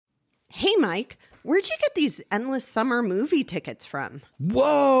Hey, Mike, where'd you get these endless summer movie tickets from?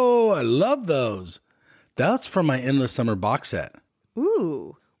 Whoa, I love those. That's from my Endless Summer box set.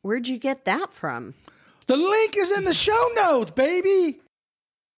 Ooh, where'd you get that from? The link is in the show notes, baby.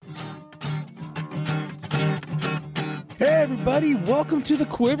 Hey, everybody, welcome to the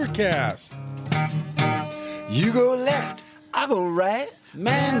QuiverCast. You go left, I go right.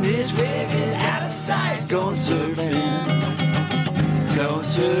 Man, this wave is out of sight. Going surfing, going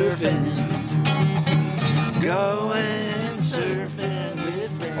surfing, going surfing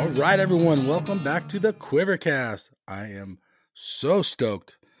with friends. All right, everyone, welcome back to the QuiverCast. I am so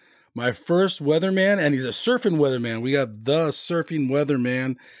stoked. My first weatherman, and he's a surfing weatherman. We got the surfing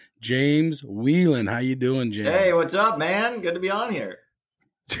weatherman, James Wieland. How you doing, James? Hey, what's up, man? Good to be on here.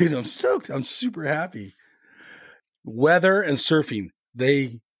 Dude, I'm stoked. I'm super happy. Weather and surfing,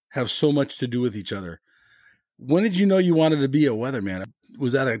 they have so much to do with each other. When did you know you wanted to be a weatherman?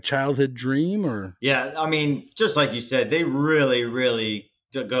 Was that a childhood dream or? Yeah, I mean, just like you said, they really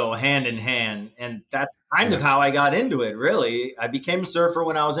go hand in hand. And that's kind of how I got into it, really. I became a surfer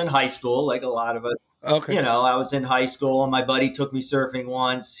when I was in high school, like a lot of us. Okay. You know, I was in high school and my buddy took me surfing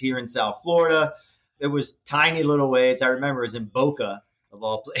once here in South Florida. It was tiny little waves. I remember it was in Boca, of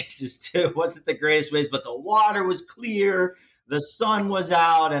all places, too. It wasn't the greatest waves, but the water was clear. The sun was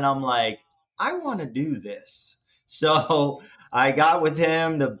out. And I'm like, I want to do this. So I got with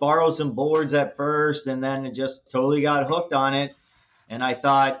him to borrow some boards at first, and then it just totally got hooked on it. And I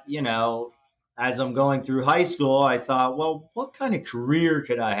thought, you know, as I'm going through high school, I thought, well, what kind of career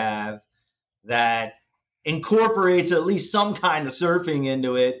could I have that incorporates at least some kind of surfing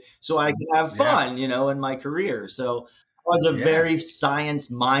into it so I can have fun, you know, in my career. So I was a very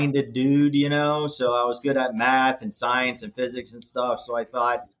science-minded dude, you know, so I was good at math and science and physics and stuff. So I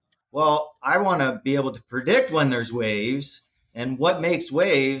thought, well, I want to be able to predict when there's waves. And what makes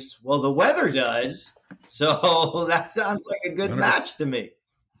waves? Well, the weather does. So that sounds like a good match to me.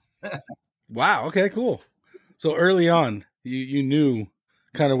 Wow. Okay, cool. So early on, you knew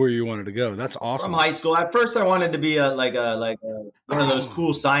kind of where you wanted to go. That's awesome. From high school. At first, I wanted to be one of those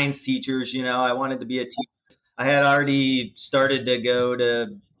cool science teachers. You know, I wanted to be a teacher. I had already started to go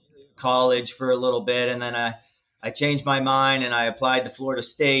to college for a little bit, and then I changed my mind and I applied to Florida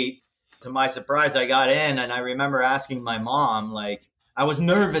State. To my surprise, I got in, and I remember asking my mom, like, I was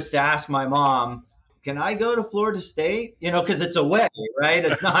nervous to ask my mom, can I go to Florida State? You know, because it's away, right?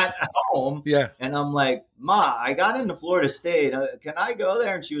 It's not at home. Yeah. And I'm like, Ma, I got into Florida State. Can I go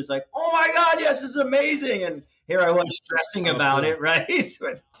there? And she was like, oh my God, yes, this is amazing. And here I was stressing about it, right?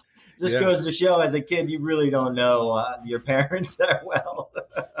 This goes to show, as a kid, you really don't know your parents that well.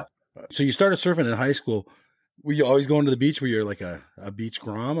 So you started surfing in high school. Were you always going to the beach? Were you like a beach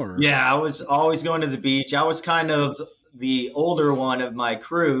grom? Or? Yeah, I was always going to the beach. I was kind of the older one of my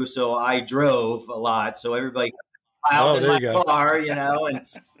crew, so I drove a lot. So everybody piled in my car, you know, and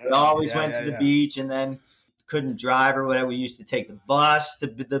we always went to the beach, and then couldn't drive or whatever. We used to take the bus to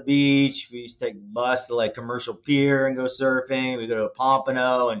the beach. We used to take the bus to like Commercial Pier and go surfing. We go to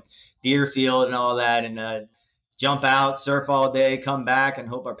Pompano and Deerfield and all that, and jump out, surf all day, come back, and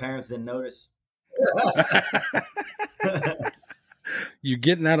hope our parents didn't notice. You're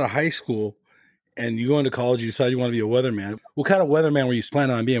getting out of high school and you go into college, you decide you want to be a weatherman. What kind of weatherman were you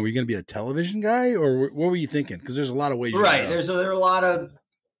planning on being? Were you going to be a television guy, or what were you thinking? Because there's a lot of ways. Right. There are a lot of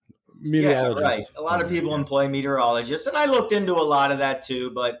meteorologists. Yeah, right. A lot of people employ meteorologists, and I looked into a lot of that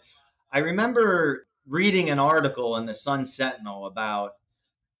too. But I remember reading an article in the Sun Sentinel about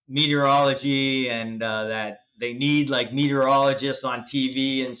meteorology and that they need like meteorologists on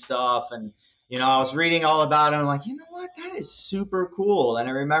TV and stuff. And you know, I was reading all about it. I'm like, you know what? That is super cool. And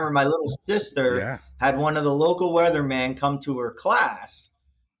I remember my little sister had one of the local weathermen come to her class.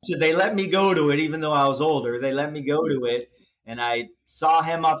 So they let me go to it, even though I was older. They let me go to it. And I saw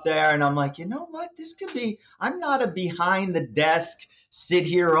him up there. And I'm like, you know what? This could be – I'm not a behind the desk, sit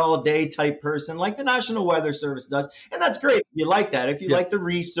here all day type person like the National Weather Service does. And that's great if you like that. If you like the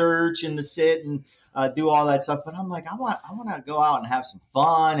research and to sit and do all that stuff. But I'm like, I want to go out and have some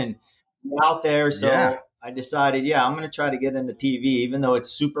fun and – out there. So I decided, I'm going to try to get into TV, even though it's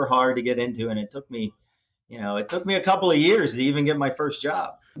super hard to get into. And it took me a couple of years to even get my first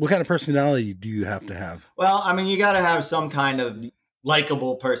job. What kind of personality do you have to have? Well, I mean, you got to have some kind of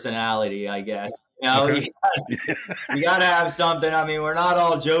likable personality, I guess. You know, you got to have something. I mean, we're not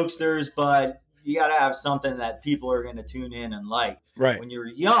all jokesters, but you got to have something that people are going to tune in and like. Right. When you're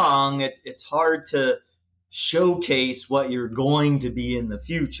young, it's hard to showcase what you're going to be in the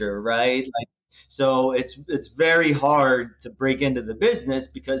future, right? Like, so it's very hard to break into the business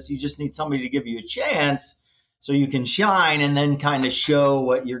because you just need somebody to give you a chance so you can shine and then kind of show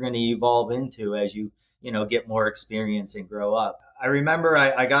what you're going to evolve into as you get more experience and grow up. I remember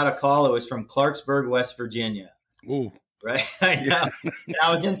I got a call. It was from Clarksburg, West Virginia. Ooh. Right. Yeah. And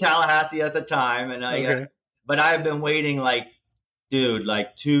I was in Tallahassee at the time, and but I've been waiting like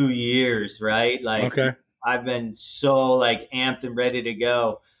 2 years, right? Like, I've been so like amped and ready to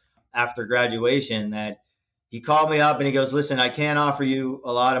go after graduation that he called me up and he goes, listen, I can't offer you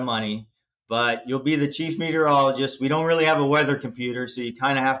a lot of money, but you'll be the chief meteorologist. We don't really have a weather computer, so you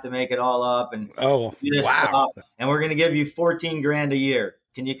kind of have to make it all up. And wow. And we're going to give you $14,000 a year.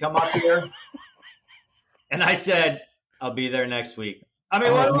 Can you come up here? And I said, I'll be there next week. I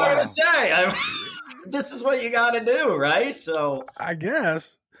mean, what am I going to say? This is what you got to do, right? So I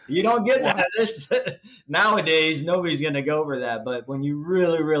guess you don't get that. Nowadays, nobody's going to go for that. But when you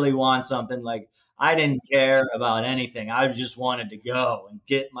really, really want something, like, I didn't care about anything. I just wanted to go and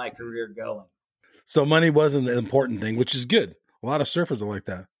get my career going. So money wasn't the important thing, which is good. A lot of surfers are like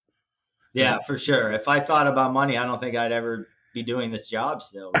that. Yeah, for sure. If I thought about money, I don't think I'd ever be doing this job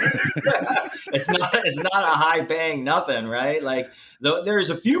still. It's not a high paying nothing, right? Like,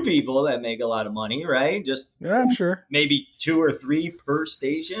 there's a few people that make a lot of money, right? Just I'm sure maybe 2 or 3 per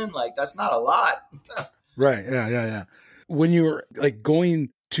station. Like, that's not a lot. Right. Yeah. When you were like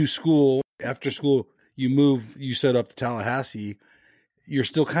going to school, after school, you set up to Tallahassee. You're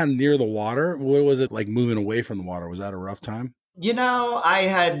still kind of near the water. What was it like moving away from the water? Was that a rough time? I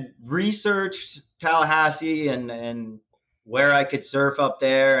had researched Tallahassee and where I could surf up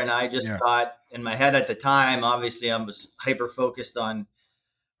there. And I just thought in my head at the time, obviously I was hyper focused on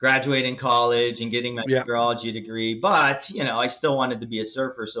graduating college and getting my meteorology degree. But, I still wanted to be a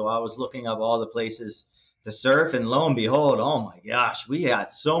surfer. So I was looking up all the places to surf, and lo and behold, oh my gosh, we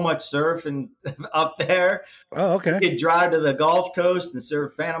had so much surfing up there. Oh, okay. We could drive to the Gulf Coast and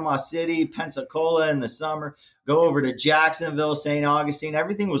surf Panama City, Pensacola in the summer, go over to Jacksonville, St. Augustine.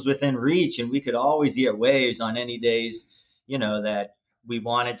 Everything was within reach, and we could always get waves on any days, that we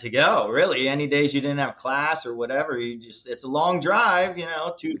wanted to go. Really, any days you didn't have class or whatever, it's a long drive,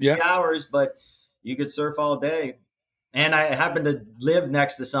 2-3 hours, but you could surf all day. And I happened to live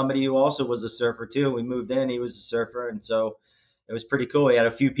next to somebody who also was a surfer too. We moved in, he was a surfer. And so it was pretty cool. We had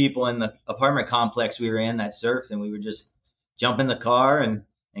a few people in the apartment complex we were in that surfed, and we would just jump in the car and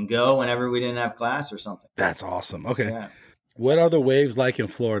go whenever we didn't have class or something. That's awesome. Okay. Yeah. What are the waves like in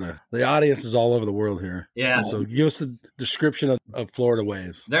Florida? The audience is all over the world here. Yeah. So give us a description of Florida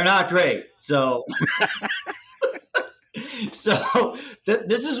waves. They're not great. So, this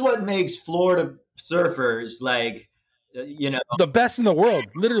is what makes Florida surfers like, the best in the world.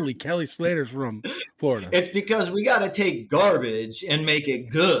 Literally, Kelly Slater's from Florida. It's because we got to take garbage and make it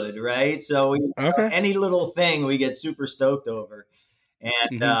good, right? So any little thing we get super stoked over.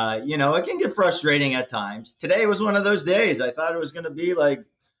 And, it can get frustrating at times. Today was one of those days. I thought it was going to be like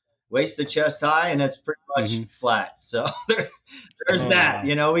waist to chest high, and it's pretty much flat. So there's that.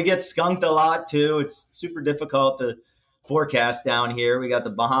 We get skunked a lot too. It's super difficult to forecast down here. We got the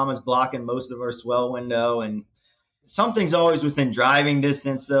Bahamas blocking most of our swell window, and something's always within driving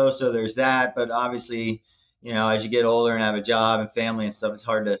distance though. So there's that. But obviously, as you get older and have a job and family and stuff, it's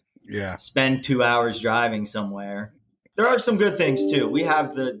hard to spend 2 hours driving somewhere. There are some good things too. We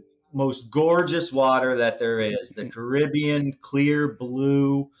have the most gorgeous water that there is, the Caribbean, clear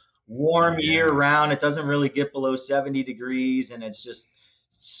blue, warm year round. It doesn't really get below 70 degrees, and it's just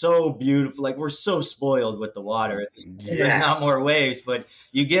so beautiful. Like, we're so spoiled with the water. There's not more waves, but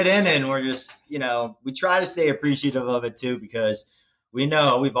you get in and we're just, we try to stay appreciative of it too, because we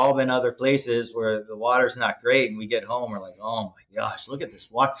know we've all been other places where the water's not great, and we get home, we're like, oh my gosh, look at this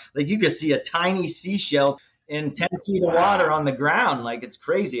water. Like, you can see a tiny seashell in 10 feet of water on the ground. Like, it's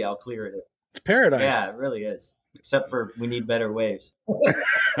crazy how clear it is. It's paradise. Yeah, it really is. Except for we need better waves.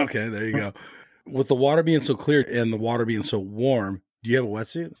 Okay, there you go. With the water being so clear and the water being so warm, do you have a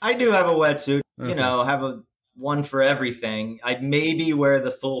wetsuit? I do have a wetsuit. Okay. Have one for everything. I maybe wear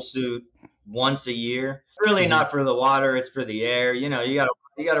the full suit once a year. Really not for the water, it's for the air. You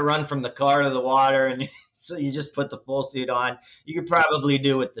gotta run from the car to the water, and so you just put the full suit on. You could probably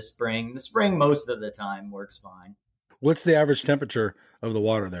do it the spring. The spring most of the time works fine. What's the average temperature of the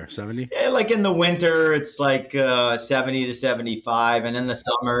water there? 70? Yeah, like in the winter, it's like 70 to 75. And in the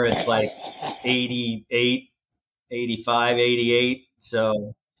summer, it's like 88, 85, 88.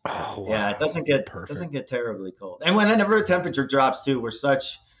 So, it doesn't get terribly cold. And whenever the temperature drops, too, we're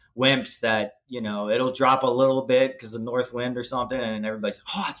such wimps that, it'll drop a little bit because of the north wind or something. And everybody's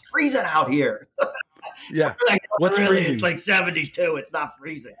like, oh, it's freezing out here. Yeah. Like, what's freezing? It's like 72. It's not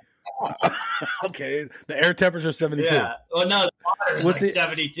freezing. Okay. The air temperature is 72. Yeah. Well, no, the water is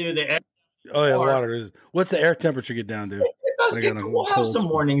 72. The air Oh yeah, the Or water is. What's the air temperature get down to? it does Like get on a cool. We'll have cold some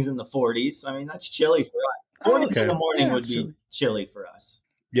spot? mornings in the 40s. I mean, that's chilly for us. Oh, 40s in the okay. morning Yeah, would it's be chilly. chilly for us.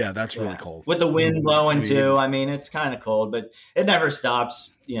 Yeah, that's really Yeah. cold. With the wind blowing Maybe too. even- I mean, it's kind of cold, but it never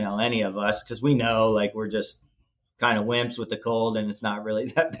stops, any of us, because we know like we're just kind of wimps with the cold and it's not really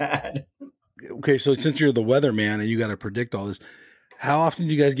that bad. Okay, so since you're the weatherman and you got to predict all this, how often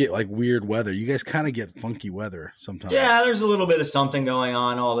do you guys get like weird weather? You guys kind of get funky weather sometimes. Yeah, there's a little bit of something going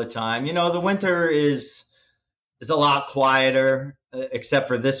on all the time. The winter is a lot quieter, except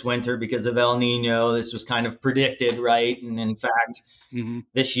for this winter because of El Nino. This was kind of predicted, right? And in fact,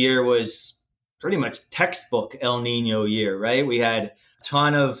 this year was pretty much textbook El Nino year, right? We had a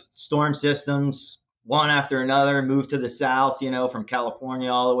ton of storm systems, one after another, move to the south, from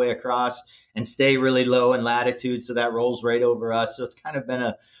California all the way across and stay really low in latitude. So that rolls right over us. So it's kind of been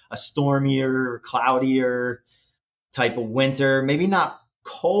a stormier, cloudier type of winter. Maybe not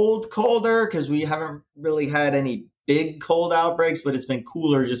colder because we haven't really had any big cold outbreaks, but it's been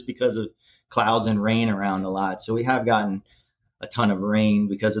cooler just because of clouds and rain around a lot. So we have gotten a ton of rain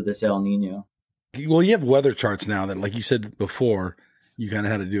because of this El Nino. Well, you have weather charts now that, like you said before, you kind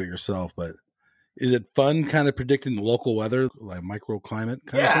of had to do it yourself. But is it fun kind of predicting the local weather, like microclimate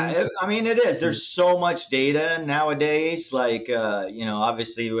kind of thing? I mean, it is. There's so much data nowadays. Like,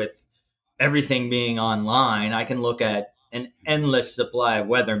 obviously with everything being online, I can look at an endless supply of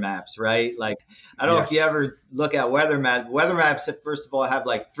weather maps, right? Like, I don't know if you ever look at weather maps. Weather maps, first of all, have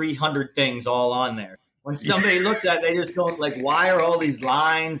like 300 things all on there. When somebody looks at it, they just don't like, why are all these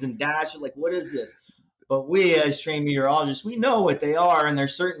lines and dashes? Like, what is this? But we, as trained meteorologists, we know what they are. And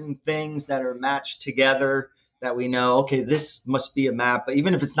there's certain things that are matched together that we know, okay, this must be a map. But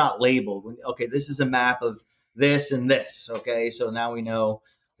even if it's not labeled, okay, this is a map of this and this. Okay, so now we know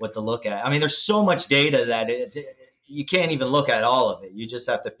what to look at. I mean, there's so much data that you can't even look at all of it. You just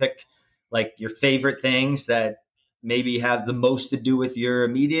have to pick like your favorite things that maybe have the most to do with your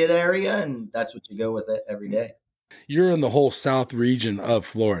immediate area, and that's what you go with it every day. You're in the whole south region of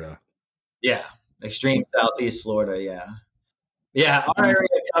Florida. Yeah, extreme southeast Florida. Yeah. Our area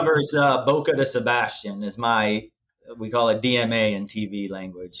covers Boca de Sebastian. We call it DMA in TV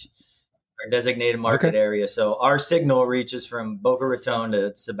language, our designated market area. So our signal reaches from Boca Raton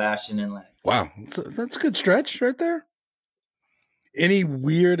to Sebastian Inlet. Wow, that's a good stretch right there. Any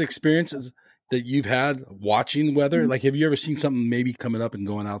weird experiences that you've had watching weather? Like, have you ever seen something maybe coming up and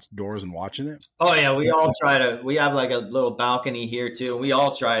going outdoors and watching it? Oh yeah, we have like a little balcony here too. We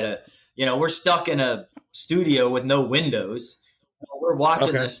all try to, we're stuck in a studio with no windows. We're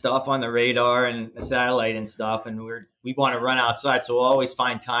watching this stuff on the radar and the satellite and stuff, and we want to run outside. So we'll always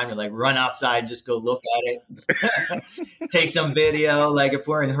find time to like run outside, just go look at it, take some video. Like if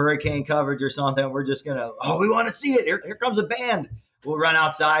we're in hurricane coverage or something, we're just we want to see it. Here comes a band. We'll run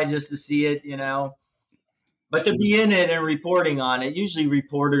outside just to see it, But to be in it and reporting on it, usually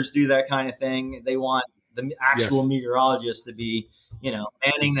reporters do that kind of thing. They want the actual meteorologist to be,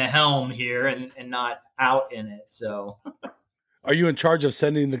 manning the helm here and not out in it. So. Are you in charge of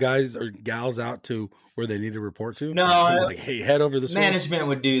sending the guys or gals out to where they need to report to? No. Like, hey, head over this way? Management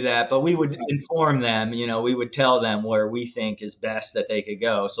would do that, but we would inform them, we would tell them where we think is best that they could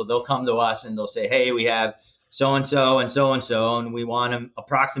go. So they'll come to us and they'll say, hey, we have so-and-so and so-and-so, and we want them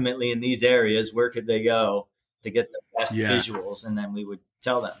approximately in these areas. Where could they go to get the best visuals? And then we would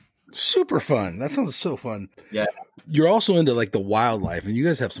tell them. Super fun. That sounds so fun. Yeah. You're also into like the wildlife, and you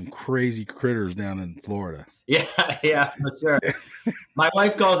guys have some crazy critters down in Florida. Yeah, for sure. My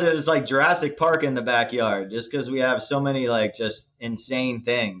wife calls it, it's like Jurassic Park in the backyard, just because we have so many like just insane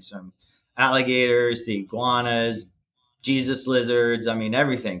things, from alligators to iguanas, Jesus lizards. I mean,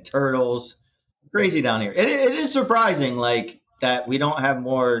 everything, turtles. Crazy down here. It is surprising, like, that we don't have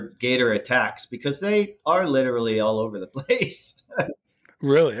more gator attacks because they are literally all over the place.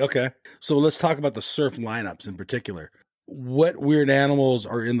 Really? Okay. So let's talk about the surf lineups in particular. What weird animals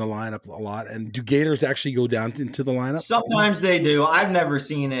are in the lineup a lot? And do gators actually go down into the lineup? Sometimes they do. I've never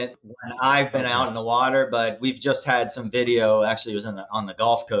seen it when I've been out in the water, but we've just had some video. Actually, it was on the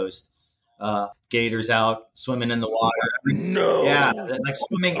Gulf Coast. Gators out swimming in the water. No. Yeah, like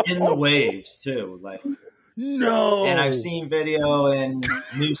swimming in the waves too. Like no. And I've seen video in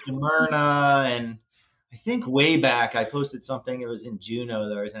New Smyrna, and I think way back I posted something. It was in Juneau.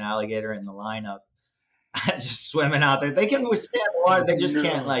 There was an alligator in the lineup, just swimming out there. They can withstand water. They just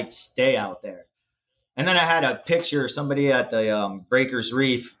can't like stay out there. And then I had a picture. Somebody at the Breakers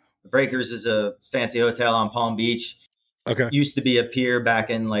Reef. Breakers is a fancy hotel on Palm Beach. Okay. Used to be a pier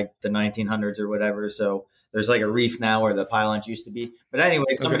back in like the 1900s or whatever. So there's like a reef now where the pylons used to be. But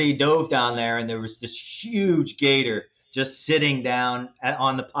anyway, somebody dove down there and there was this huge gator just sitting down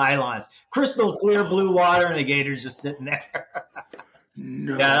on the pylons, crystal clear blue water, and the gators just sitting there.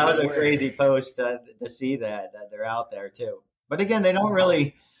 No yeah, that was a way. crazy post to see that they're out there too. But again, they don't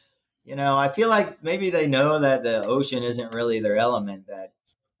really, I feel like maybe they know that the ocean isn't really their element, that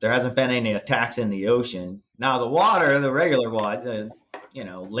there hasn't been any attacks in the ocean. Now the water, the regular water,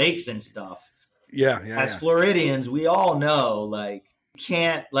 lakes and stuff. As Floridians, we all know, like, you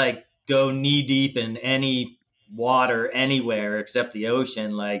can't like go knee deep in any water anywhere except the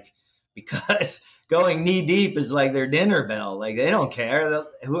ocean, like, because going knee deep is like their dinner bell. Like, they don't care.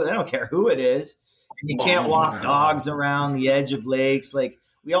 They don't care who it is. You can't walk dogs around the edge of lakes. Like,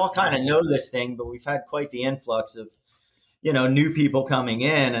 we all kind of know this thing, but we've had quite the influx of, new people coming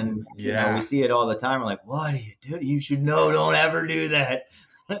in, and we see it all the time. We're like, what do you do? You should know. Don't ever do that.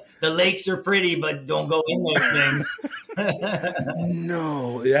 The lakes are pretty, but don't go in those things.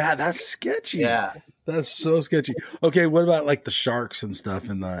 No, yeah, that's sketchy. Yeah, that's so sketchy. Okay, what about like the sharks and stuff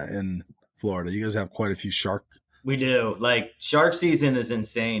in Florida? You guys have quite a few shark. We do. Like, shark season is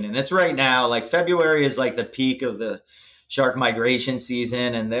insane, and it's right now. Like, February is like the peak of the shark migration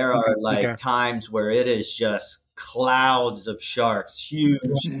seain, and there are like times where it is just clouds of sharks, huge,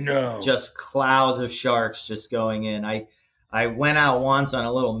 just clouds of sharks just going in. I went out once on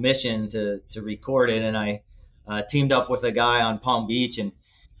a little mission to record it, and I teamed up with a guy on Palm Beach, and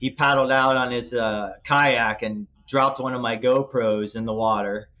he paddled out on his kayak and dropped one of my GoPros in the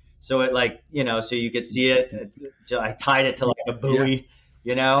water. So it so you could see it. I tied it to like a buoy,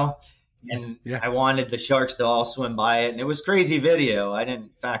 and I wanted the sharks to all swim by it. And it was crazy video. I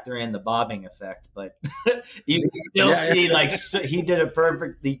didn't factor in the bobbing effect, but you can still see he did it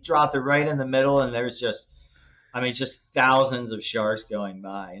perfect. He dropped it right in the middle, and there's just thousands of sharks going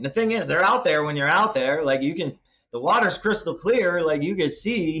by. And the thing is, they're out there when you're out there. Like, the water's crystal clear. Like, you can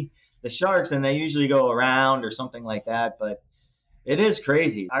see the sharks, and they usually go around or something like that. But it is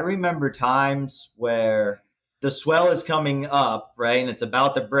crazy. I remember times where the swell is coming up, right? And it's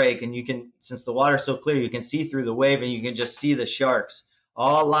about to break. And since the water's so clear, you can see through the wave, and you can just see the sharks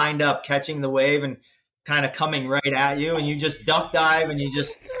all lined up, catching the wave and kind of coming right at you. And you just duck dive, and you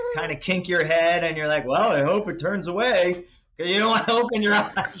just kind of kink your head, and you're like, well, I hope it turns away, because you don't want to open your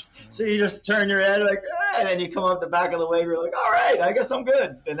eyes. So you just turn your head like, and then you come up the back of the wave. You're like, all right, I guess I'm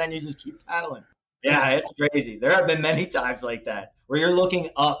good. And then you just keep paddling. Yeah, it's crazy. There have been many times like that where you're looking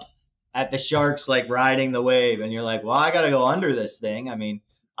up at the sharks, like, riding the wave, and you're like, well, I got to go under this thing. I mean,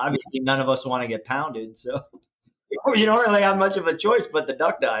 obviously none of us want to get pounded, so you don't really have much of a choice but the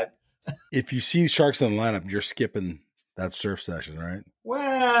duck dive. If you see sharks in the lineup, you're skipping that surf session, right?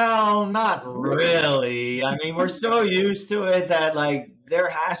 Well, not really. I mean, we're so used to it that, like, there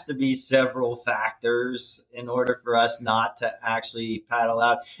has to be several factors in order for us not to actually paddle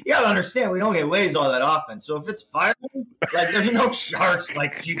out. You got to understand, we don't get waves all that often. So if it's firing, like, there's no sharks,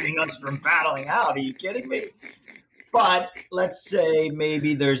 like, keeping us from paddling out. Are you kidding me? But let's say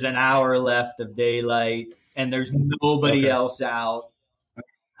maybe there's an hour left of daylight and there's nobody else out.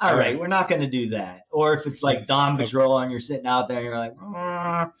 All right, we're not going to do that. Or if it's like dawn patrol and you're sitting out there and you're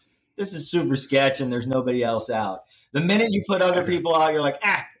like, this is super sketch and there's nobody else out. The minute you put other people out, you're like,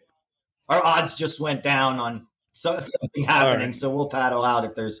 our odds just went down on something happening. So we'll paddle out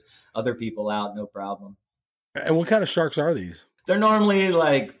if there's other people out, no problem. And what kind of sharks are these? They're normally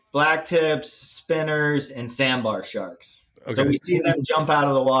like black tips, spinners, and sandbar sharks. Okay. So we see them jump out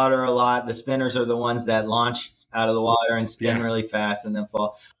of the water a lot. The spinners are the ones that launch out of the water and spin really fast and then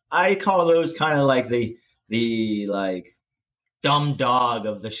fall. I call those kind of like the like dumb dog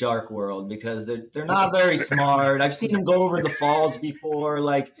of the shark world, because they're not very smart. I've seen them go over the falls before.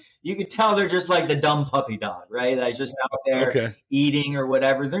 Like, you could tell they're just like the dumb puppy dog, right? That's just out there eating or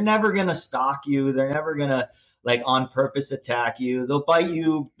whatever. They're never going to stalk you. They're never going to, like, on purpose attack you. They'll bite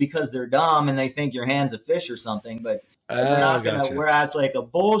you because they're dumb and they think your hand's a fish or something, but they're not going to. Whereas like a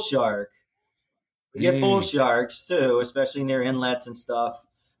bull shark, we get bull sharks too, especially near inlets and stuff.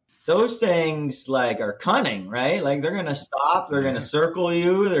 Those things, like, are cunning, right? Like, they're going to stop. They're going to circle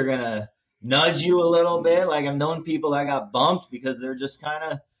you. They're going to nudge you a little bit. Like, I've known people that got bumped because they're just kind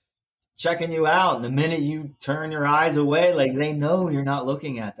of checking you out. And the minute you turn your eyes away, like, they know you're not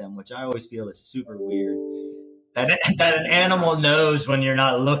looking at them, which I always feel is super weird. That an animal knows when you're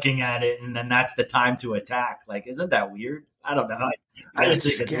not looking at it, and then that's the time to attack. Like, isn't that weird? I don't know. I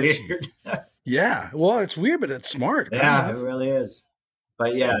just think it's weird. Yeah. Well, it's weird, but it's smart. Yeah, it really is.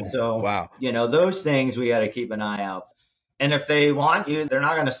 But yeah, so, those things we got to keep an eye out. And if they want you, they're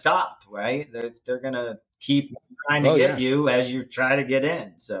not going to stop, right? They're going to keep trying to get you as you try to get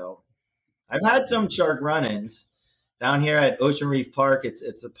in. So I've had some shark run-ins down here at Ocean Reef Park.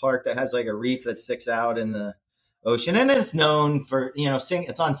 It's a park that has like a reef that sticks out in the ocean, and it's known for,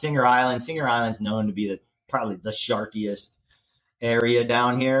 it's on Singer Island. Singer Island's known to be probably the sharkiest area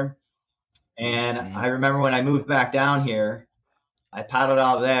down here. And I remember when I moved back down here, I paddled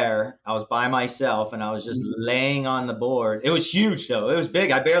out there. I was by myself and I was just laying on the board. It was huge though. It was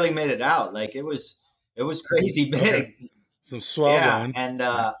big. I barely made it out. Like it was crazy big. Okay. Some swell going. And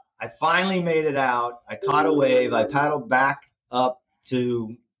I finally made it out. I caught a wave. I paddled back up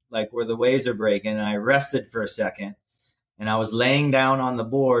to like where the waves are breaking, and I rested for a second. And I was laying down on the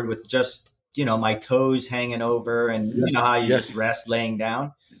board with just, my toes hanging over, and you know how you just rest laying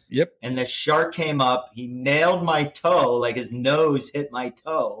down. Yep. And the shark came up. He nailed my toe, like his nose hit my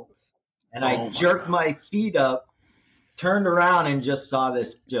toe. And I jerked my feet up, turned around, and just saw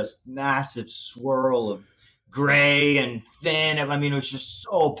this just massive swirl of gray and thin. I mean, it was just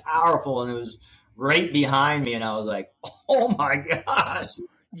so powerful, and it was right behind me. And I was like, oh my gosh.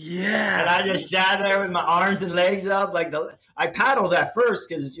 Yeah. And I just sat there with my arms and legs up. I paddled at first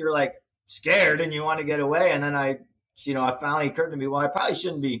because you're like scared and you want to get away. And then I finally occurred to me, well, I probably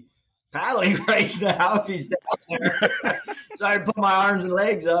shouldn't be paddling right now if he's down there. So I put my arms and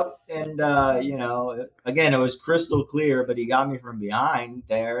legs up, and, again, it was crystal clear, but he got me from behind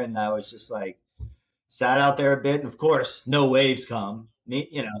there. And I was just like, sat out there a bit. And of course, no waves come.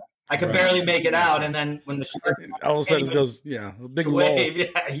 I could barely make it out. And then when the shark all of a sudden it goes, a big wave,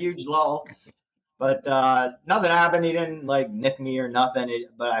 lull. a huge lull. But nothing happened. He didn't like nick me or nothing.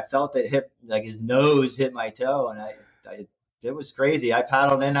 But I felt it hit, like his nose hit my toe, and it was crazy. I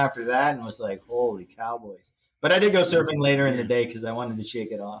paddled in after that and was like, holy cowboys. But I did go surfing later in the day because I wanted to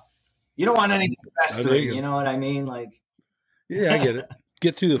shake it off. You don't want anything festering, you know what I mean? Yeah, I get it.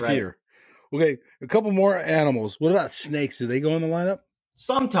 Get through the fear. Okay, a couple more animals. What about snakes? Do they go in the lineup?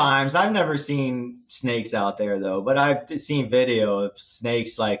 Sometimes. I've never seen snakes out there though, but I've seen video of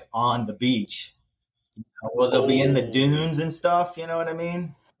snakes like on the beach. They'll be in the dunes and stuff. You know what I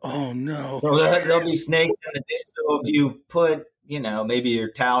mean? Oh no! So there'll be snakes in the dune. So if you put, maybe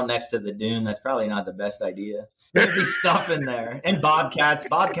your towel next to the dune, that's probably not the best idea. There'll be stuff in there, and bobcats.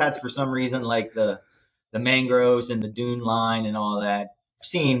 Bobcats, for some reason, like the mangroves and the dune line and all that. I've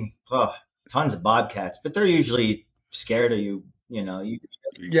seen tons of bobcats, but they're usually scared of you.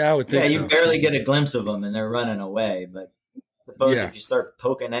 I would think so. You barely get a glimpse of them, and they're running away. But I suppose if you start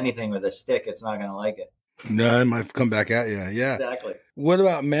poking anything with a stick, it's not going to like it. No, it might come back at you. Yeah, exactly. What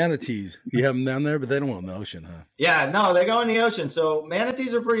about manatees? You have them down there, but they don't go in the ocean, huh? Yeah, no, they go in the ocean. So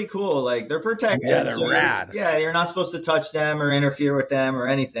manatees are pretty cool. Like they're protected. Yeah, they're rad. Yeah, you're not supposed to touch them or interfere with them or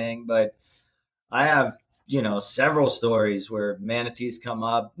anything. But I have, several stories where manatees come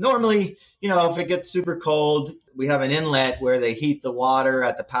up. Normally, if it gets super cold, we have an inlet where they heat the water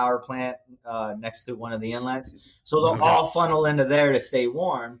at the power plant next to one of the inlets. So they'll all funnel into there to stay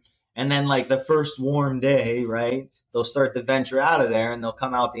warm. And then like the first warm day, right, they'll start to venture out of there and they'll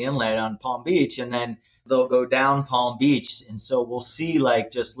come out the inlet on Palm Beach, and then they'll go down Palm Beach. And so we'll see like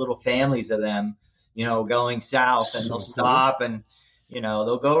just little families of them, going south, and they'll stop and,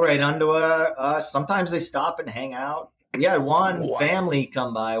 they'll go right under us. Sometimes they stop and hang out. We had one family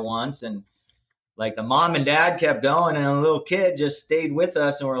come by once, and like the mom and dad kept going, and a little kid just stayed with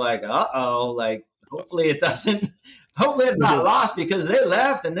us, and we're like, like hopefully it's not lost, because they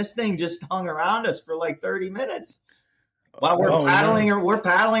left and this thing just hung around us for like 30 minutes while we're paddling. Or we're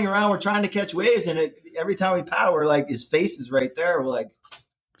paddling around. We're trying to catch waves, and every time we paddle, we're like, his face is right there. We're like,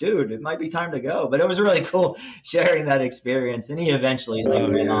 dude, it might be time to go. But it was really cool sharing that experience. And he eventually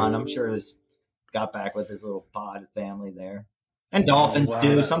went on. I'm sure got back with his little pod family there. And dolphins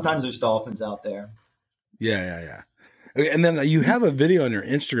too. Sometimes there's dolphins out there. Yeah. Okay, and then you have a video on your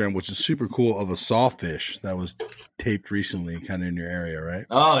Instagram, which is super cool, of a sawfish that was taped recently, kind of in your area, right?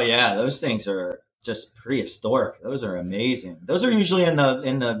 Oh yeah, those things are just prehistoric. Those are amazing. Those are usually in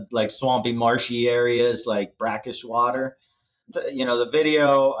the like swampy, marshy areas, like brackish water. The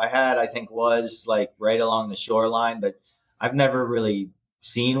video I had, I think, was like right along the shoreline, but I've never really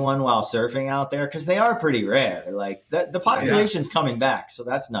seen one while surfing out there because they are pretty rare. Like the population's coming back, so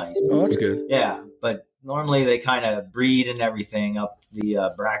that's nice. Oh, that's good. Yeah, but normally they kind of breed and everything up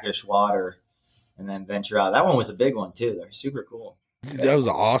the brackish water and then venture out. That one was a big one too. They're super cool. That was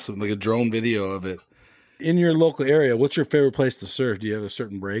awesome, like a drone video of it. In your local area, what's your favorite place to surf? Do you have a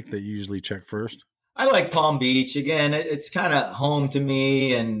certain break that you usually check first? I like Palm Beach. Again, it's kind of home to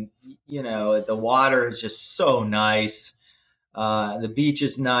me, and the water is just so nice. The beach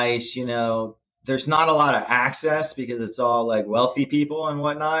is nice. There's not a lot of access because it's all like wealthy people and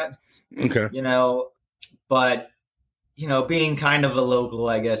whatnot. Okay. But being kind of a local,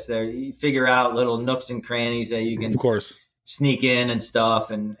 I guess there you figure out little nooks and crannies that you can, of course, sneak in and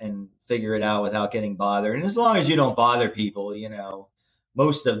stuff and figure it out without getting bothered. And as long as you don't bother people,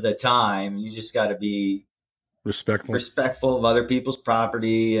 most of the time, you just got to be respectful of other people's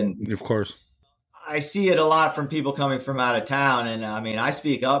property. And of course, I see it a lot from people coming from out of town. And I mean, I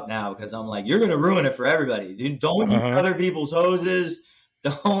speak up now because I'm like, you're going to ruin it for everybody. Dude, don't use other people's hoses.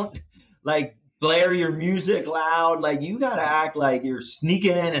 Don't blare your music loud. Like, you got to act like you're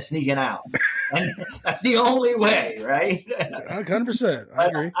sneaking in and sneaking out. And that's the only way, right? 100%. I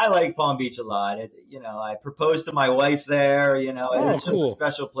agree. I like Palm Beach a lot. I proposed to my wife there, it's just a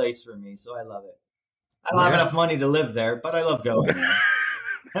special place for me. So I love it. I don't have enough money to live there, but I love going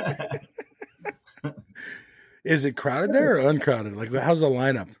there. Is it crowded there or uncrowded? Like, how's the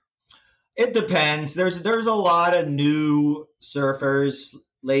lineup? It depends. There's a lot of new surfers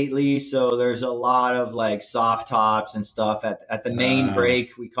lately, so there's a lot of soft tops and stuff at the main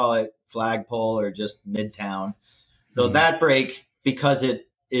break. We call it Flagpole or just Midtown. So that break, because it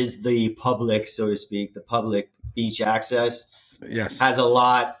is the public, so to speak, the public beach access, has a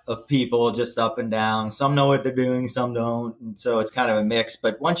lot of people just up and down. Some know what they're doing, some don't, and so it's kind of a mix.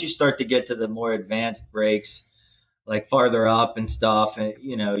 But once you start to get to the more advanced breaks, like farther up and stuff,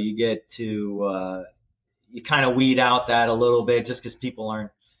 you get to you kind of weed out that a little bit just because people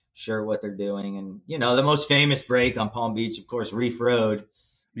aren't sure what they're doing. And the most famous break on Palm Beach, of course, Reef Road.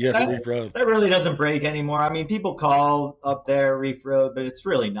 Yes, Reef Road. That really doesn't break anymore. I mean, people call up there Reef Road, but it's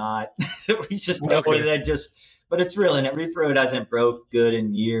really not. We just know that but it's really not. Reef Road hasn't broke good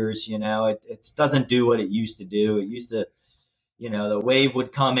in years. It doesn't do what it used to do. It used to, the wave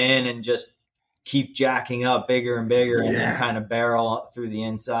would come in and just keep jacking up bigger and bigger and then kind of barrel through the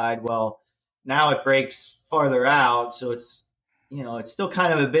inside. Well, now it breaks farther out. So it's, it's still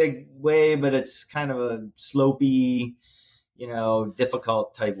kind of a big wave, but it's kind of a slopey,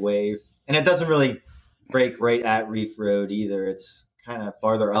 difficult type wave. And it doesn't really break right at Reef Road either. It's kind of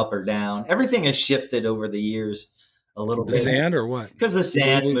farther up or down. Everything has shifted over the years a little bit. The sand or what? Because the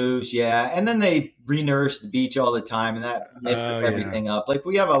sand moves, And then they re-nourish the beach all the time, and that messes everything up. Like,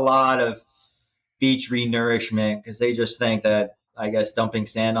 we have a lot of beach re-nourishment because they just think that, I guess, dumping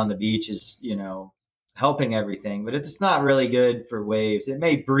sand on the beach is, helping everything. But it's not really good for waves. It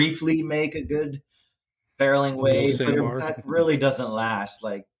may briefly make a good barreling wave, but that really doesn't last.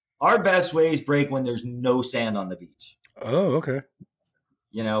 Like, our best waves break when there's no sand on the beach. Oh, okay.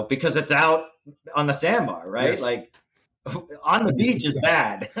 Because it's out on the sandbar, right? Yes. Like, on the beach is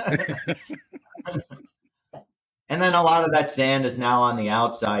bad. And then a lot of that sand is now on the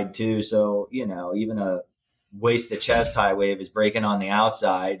outside too. So, even a waist to chest high wave is breaking on the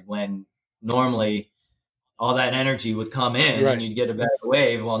outside when normally all that energy would come in and you'd get a better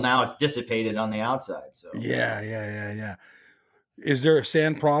wave. Well, now it's dissipated on the outside. So Yeah. Is there a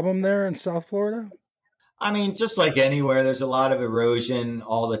sand problem there in South Florida? I mean, just like anywhere, there's a lot of erosion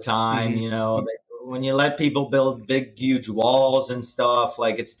all the time. When you let people build big, huge walls and stuff,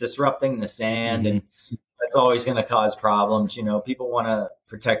 it's disrupting the sand, and that's always going to cause problems. People want to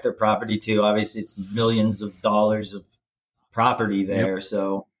protect their property too. Obviously, it's millions of dollars of property there. Yep.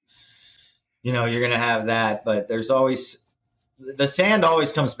 So, you're going to have that, but the sand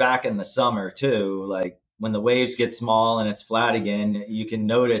always comes back in the summer too. Like, when the waves get small and it's flat again, you can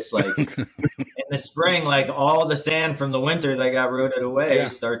notice in the spring, all the sand from the winter that got rooted away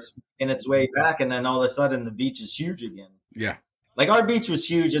starts in its way back. And then all of a sudden the beach is huge again. Yeah. Our beach was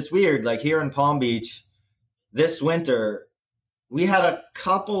huge. It's weird. Here in Palm Beach this winter, we had a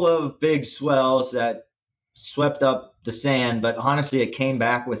couple of big swells that swept up the sand, but honestly, it came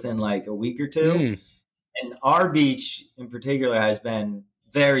back within a week or two. And our beach in particular has been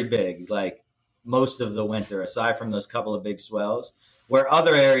very big, most of the winter, aside from those couple of big swells, where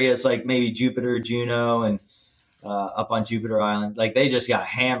other areas maybe Jupiter, Juneau, and up on Jupiter Island, they just got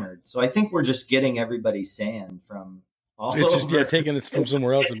hammered. So I think we're just getting everybody's sand from all over. Just taking it from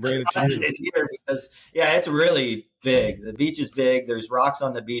somewhere else and bringing it to you. Here because it's really big. The beach is big. There's rocks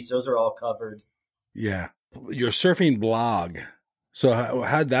on the beach. Those are all covered. Yeah. Your surfing blog. So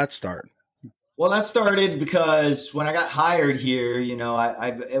how'd that start? Well, that started because when I got hired here,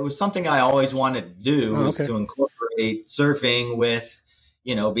 it was something I always wanted to do, was to incorporate surfing with,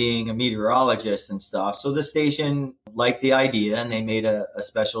 being a meteorologist and stuff. So the station liked the idea, and they made a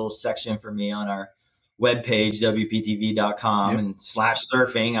special section for me on our webpage, WPTV.com and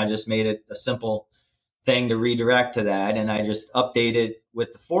 /surfing. I just made it a simple thing to redirect to that. And I just update it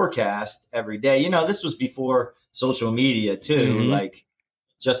with the forecast every day. This was before social media too,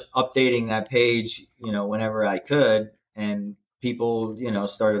 just updating that page, whenever I could, and people,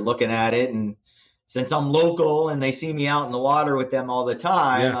 started looking at it. And since I'm local and they see me out in the water with them all the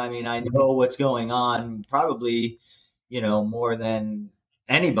time, I mean, I know what's going on probably, more than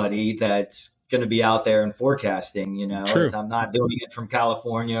anybody that's going to be out there and forecasting, True. I'm not doing it from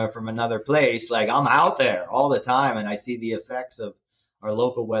California or from another place. Like, I'm out there all the time and I see the effects of our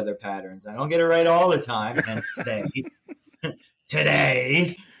local weather patterns. I don't get it right all the time. Hence today.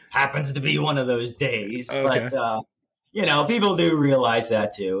 Today happens to be one of those days. Okay. But, people do realize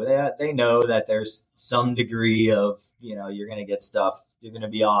that too. They know that there's some degree of, you're going to get stuff. You're going to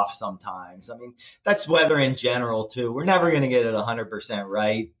be off sometimes. I mean, that's weather in general too. We're never going to get it 100%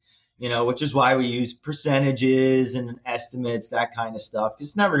 right, which is why we use percentages and estimates, that kind of stuff.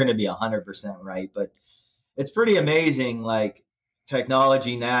 It's never going to be 100% right, but it's pretty amazing. Like,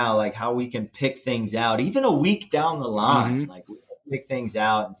 technology now, like how we can pick things out even a week down the line. Like, we can pick things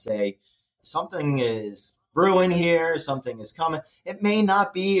out and say something is brewing here, something is coming. It may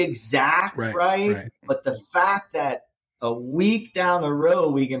not be exact, right? But the fact that a week down the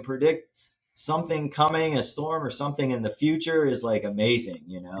road we can predict something coming, a storm or something in the future, is like amazing.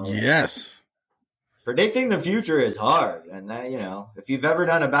 Yes. Predicting the future is hard, and that, if you've ever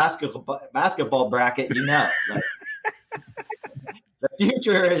done a basketball bracket, like, the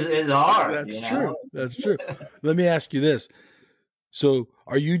future is hard. That's true. That's true. Let me ask you this. So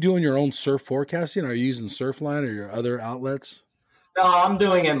are you doing your own surf forecasting? Are you using Surfline or your other outlets? No, I'm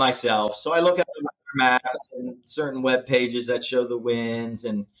doing it myself. So I look at the maps and certain web pages that show the winds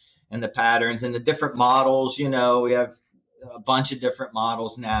and the patterns and the different models. We have a bunch of different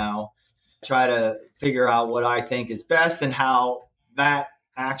models now. Try to figure out what I think is best and how that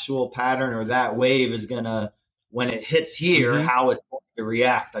actual pattern or that wave is going to, when it hits here, how it's going to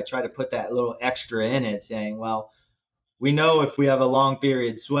react. I try to put that little extra in it, saying, well, we know if we have a long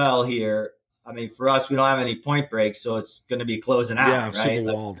period swell here, I mean, for us, we don't have any point breaks, so it's going to be closing out, right?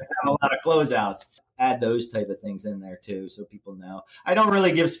 Super walled. We have a lot of closeouts. Add those type of things in there too, so people know. I don't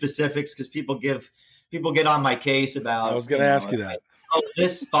really give specifics because people get on my case about. I was going to ask you that. Oh,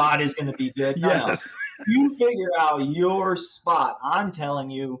 this spot is going to give. Yes. No. You figure out your spot. I'm telling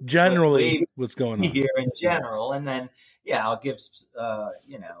you generally what's going on here in general, and then I'll give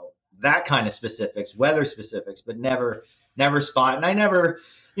that kind of specifics, weather specifics, but never spot. And I never,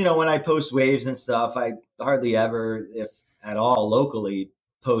 when I post waves and stuff, I hardly ever, if at all, locally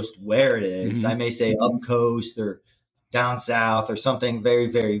post where it is. I may say up coast or down south or something very,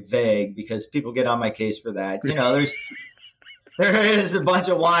 very vague because people get on my case for that. There is a bunch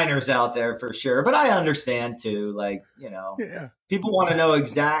of whiners out there for sure, but I understand too. Like, people want to know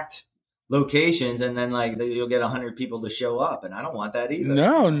exact locations, and then like you'll get 100 people to show up, and I don't want that either.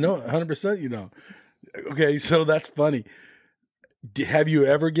 No, 100%. Okay, so that's funny. Have you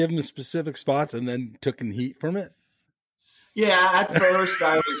ever given the specific spots and then taken heat from it? Yeah, at first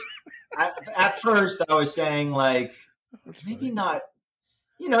I was saying like maybe not.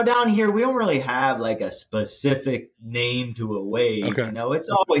 Down here, we don't really have like a specific name to a wave. Okay. It's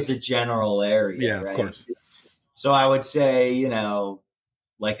always a general area. Yeah, right? Of course. So I would say,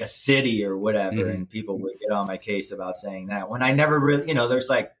 like a city or whatever, and people would get on my case about saying that. When I never really, there's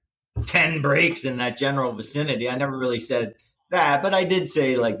like 10 breaks in that general vicinity. I never really said that, but I did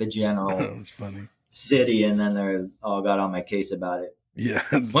say like the general That's funny. city, and then they all got on my case about it. Yeah.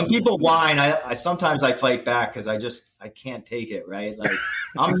 When people whine, I sometimes I fight back because I can't take it, right? Like,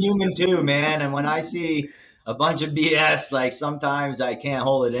 I'm human too, man. And when I see a bunch of BS, like sometimes I can't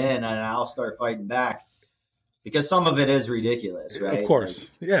hold it in and I'll start fighting back because some of it is ridiculous, right? Of course.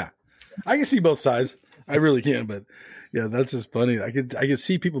 Like, yeah. I can see both sides. I really can, but yeah, that's just funny. I could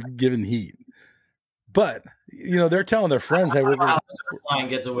see people giving heat. But, they're telling their friends, hey, we're going to. Surfline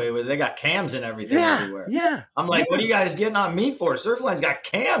gets away with it. They got cams and everything everywhere. Yeah. I'm like, what are you guys getting on me for? Surfline's got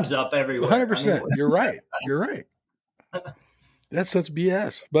cams up everywhere. 100%. You're right. You're right. That's such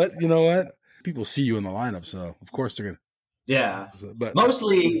BS. But you know what? People see you in the lineup, so of course they're going to. Yeah. But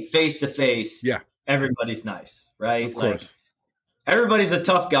mostly face to face. Yeah. Everybody's nice, right? Of course. Like, everybody's a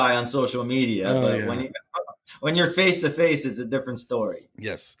tough guy on social media, but when you're face to face, it's a different story.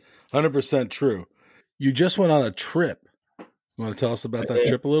 Yes. 100% true. You just went on a trip. You want to tell us about that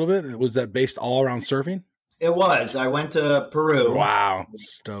trip a little bit? Was that based all around surfing? It was. I went to Peru. Wow.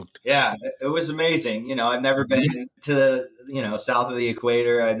 Stoked. Yeah, it was amazing. I've never been to, south of the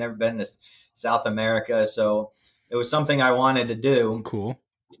equator. I've never been to South America. So it was something I wanted to do. Cool.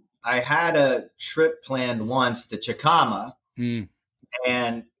 I had a trip planned once to Chicama,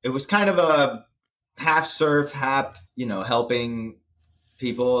 and it was kind of a half surf, half, helping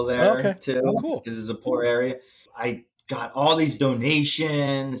people there too. Oh, cool. Because it's a poor area. I got all these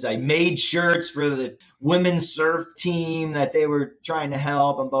donations. I made shirts for the women's surf team that they were trying to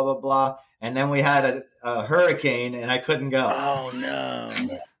help and blah, blah, blah. And then we had a hurricane and I couldn't go. Oh, no.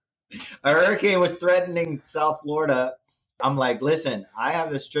 A hurricane was threatening South Florida I'm like, listen, I have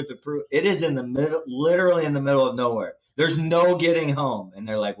this trip to Peru. It is in the middle, literally in the middle of nowhere. There's no getting home. And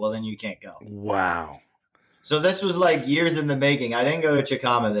they're like, well, then you can't go. Wow. So this was like years in the making. I didn't go to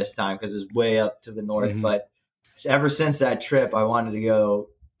Chicama this time because it's way up to the north. But ever since that trip, I wanted to go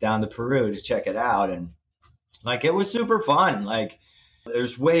down to Peru to check it out. And like, it was super fun. Like,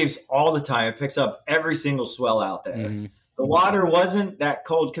 there's waves all the time. It picks up every single swell out there. The water wasn't that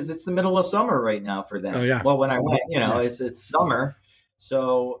cold because it's the middle of summer right now for them. Oh, yeah. Well, when I went, it's summer.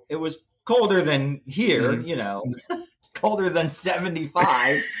 So it was colder than here, colder than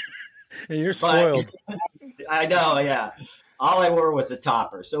 75. And you're spoiled. I know, yeah. All I wore was a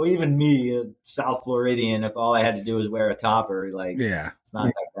topper. So even me, a South Floridian, if all I had to do was wear a topper, it's not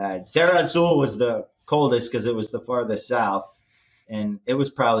that bad. Serra Azul was the coldest because it was the farthest south. And it was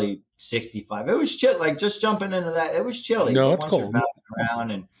probably 65. It was chill, like just jumping into that. It was chilly. No, it's once cold. You're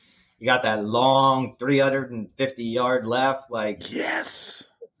around and you got that long 350-yard left. Like, yes,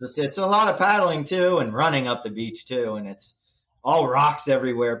 it's a lot of paddling too, and running up the beach too. And it's all rocks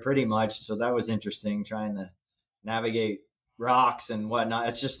everywhere, pretty much. So that was interesting, trying to navigate rocks and whatnot.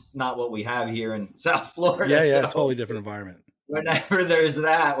 It's just not what we have here in South Florida. Yeah, so totally different environment. Whenever there's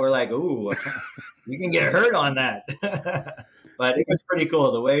that, we're like, ooh, you can get hurt on that. But it was pretty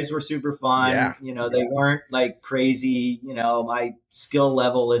cool. The waves were super fun. Yeah. They weren't like crazy. My skill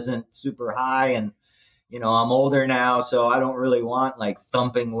level isn't super high. And, I'm older now, so I don't really want like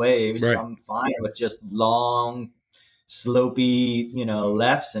thumping waves. Right. I'm fine with just long, slopey,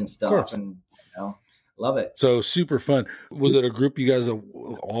 lefts and stuff. And, love it. So super fun. Was it a group you guys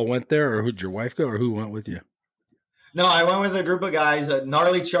all went there, or did your wife go, or who went with you? No, I went with a group of guys.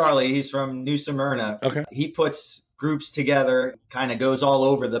 Gnarly Charlie, he's from New Smyrna. Okay. He puts groups together, kind of goes all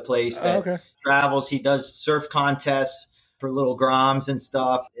over the place. Travels. He does surf contests for little groms and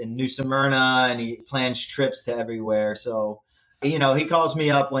stuff in New Smyrna, and he plans trips to everywhere. So, he calls me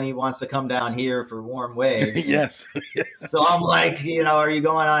up when he wants to come down here for warm waves. Yes. So I'm like, are you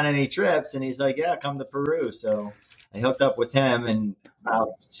going on any trips? And he's like, yeah, come to Peru. So I hooked up with him, and about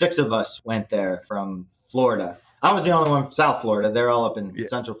 6 of us went there from Florida. I was the only one from South Florida. They're all up in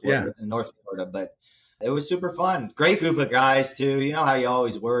Central Florida and North Florida, but it was super fun. Great group of guys too. You know how you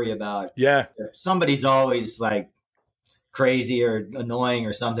always worry about if somebody's always like crazy or annoying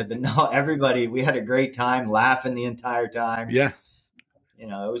or something, but no, everybody, we had a great time, laughing the entire time. Yeah.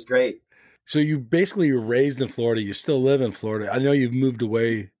 It was great. So you basically were raised in Florida. You still live in Florida. I know you've moved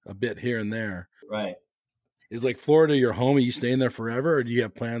away a bit here and there. Right. Is like Florida your home? Are you staying there forever, or do you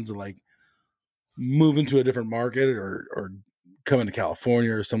have plans to like move into a different market or come into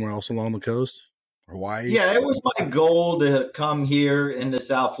California or somewhere else along the coast or Hawaii? Yeah, it was my goal to come here into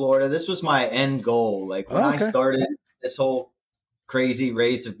South Florida. This was my end goal. Like when I started this whole crazy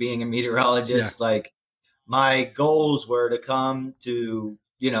race of being a meteorologist, like my goals were to come to,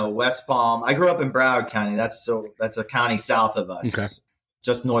 West Palm. I grew up in Broward County. That's a county south of us,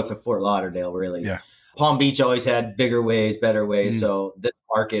 just north of Fort Lauderdale, really. Yeah. Palm Beach always had bigger waves, better waves. So this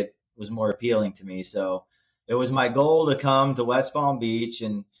market was more appealing to me. So it was my goal to come to West Palm Beach,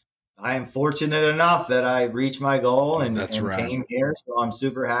 and I am fortunate enough that I reached my goal and came here. So I'm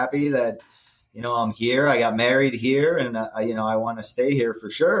super happy that, I'm here. I got married here, and I want to stay here for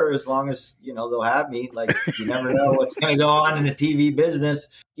sure, as long as, they'll have me. Like, you never know what's going to go on in the TV business.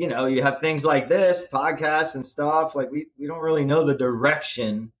 You have things like this, podcasts and stuff. Like we don't really know the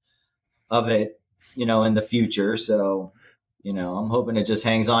direction of it, in the future. So, I'm hoping it just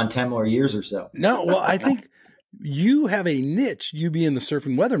hangs on 10 more years or so. No, well, I think you have a niche, you being the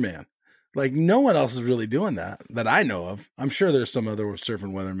Surfin Weatherman. Like no one else is really doing that I know of. I'm sure there's some other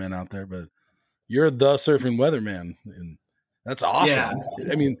Surfin Weathermen out there, but you're the Surfin Weatherman, and that's awesome.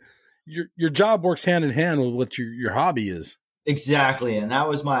 Yeah. I mean, your job works hand in hand with what your hobby is. Exactly. And that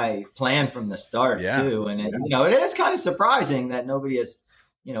was my plan from the start too. And it is kind of surprising that nobody has,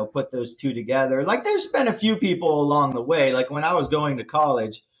 put those two together. Like there's been a few people along the way. Like when I was going to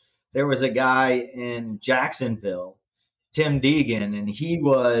college, there was a guy in Jacksonville, Tim Deegan, and he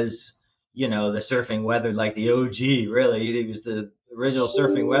was, the surfing weather, like the OG, really. He was the original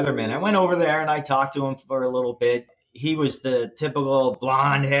Surfing Weatherman. I went over there and I talked to him for a little bit. He was the typical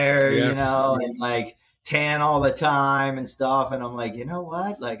blonde hair, and like tan all the time and stuff. And I'm like, you know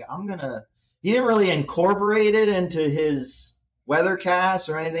what? Like he didn't really incorporate it into his weathercast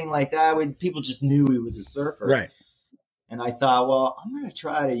or anything like that. People just knew he was a surfer. Right. And I thought, well, I'm going to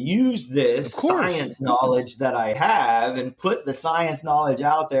try to use this science knowledge that I have and put the science knowledge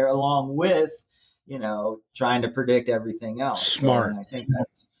out there along with, trying to predict everything else. Smart. So, I think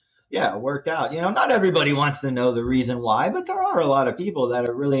that's, it worked out. Not everybody wants to know the reason why, but there are a lot of people that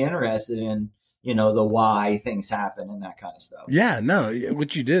are really interested in, the why things happen and that kind of stuff. Yeah, no,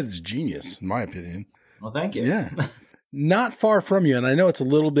 what you did is genius, in my opinion. Well, thank you. Yeah. Not far from you, and I know it's a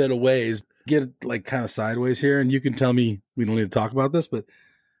little bit of ways. Get like kind of sideways here, and you can tell me we don't need to talk about this, but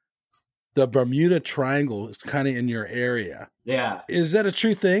the Bermuda Triangle is kind of in your area. Yeah. Is that a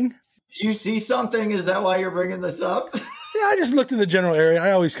true thing? Did you see something? Is that why you're bringing this up? Yeah, I just looked in the general area.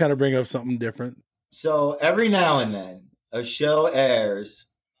 I always kind of bring up something different. So every now and then, a show airs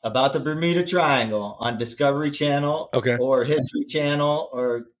about the Bermuda Triangle on Discovery Channel or History Channel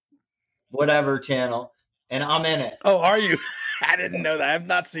or whatever channel, and I'm in it. Oh, are you? I didn't know that. I have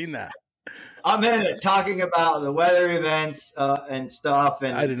not seen that. I'm in it, talking about the weather events and stuff.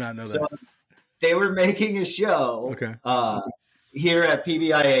 And I did not know that. They were making a show here at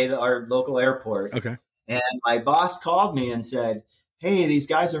PBIA, our local airport. Okay. And my boss called me and said, hey, these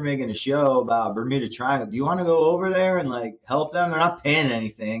guys are making a show about Bermuda Triangle. Do you want to go over there and like help them? They're not paying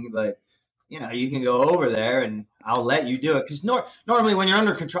anything, but you can go over there and I'll let you do it. Because normally when you're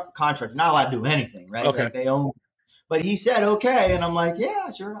under contract, you're not allowed to do anything, right? Okay. Like they own. But he said, okay. And I'm like,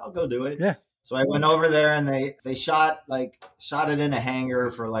 yeah, sure. I'll go do it. Yeah. So I went over there and they shot it in a hangar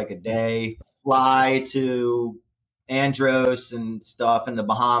for like a day, fly to Andros and stuff in the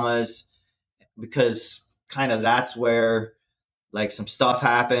Bahamas, because kind of that's where like some stuff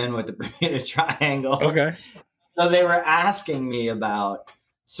happened with the Bermuda Triangle. Okay. So they were asking me about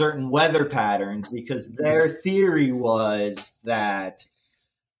certain weather patterns because their theory was that,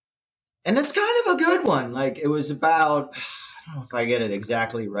 and it's kind of a good one. Like it was about, I don't know if I get it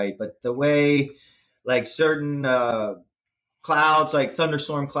exactly right, but the way like certain clouds, like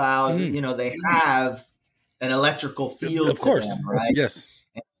thunderstorm clouds, they have an electrical field. Of course. To them, right? Yes.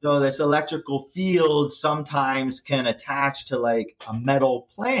 And so this electrical field sometimes can attach to like a metal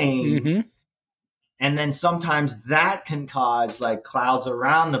plane. Mm-hmm. And then sometimes that can cause like clouds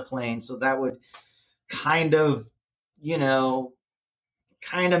around the plane. So that would kind of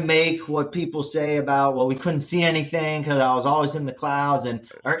make what people say about, well, we couldn't see anything because I was always in the clouds and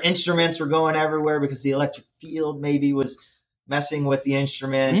our instruments were going everywhere because the electric field maybe was messing with the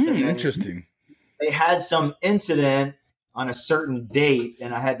instruments. And interesting. They had some incident on a certain date,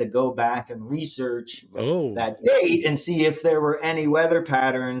 and I had to go back and research that date and see if there were any weather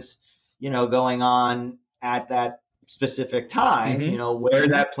patterns, going on at that specific time, where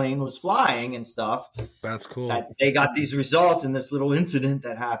that plane was flying and stuff. That's cool. That they got these results in this little incident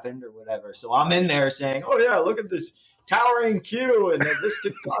that happened or whatever. So I'm in there saying, oh yeah, look at this towering Q and this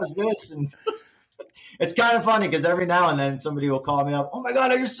could cause this. And it's kind of funny because every now and then somebody will call me up. Oh my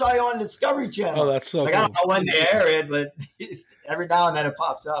God, I just saw you on Discovery Channel. Oh, that's so cool. I don't know when they air it, but every now and then it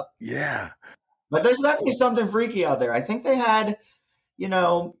pops up. Yeah. But there's definitely something freaky out there. I think they had,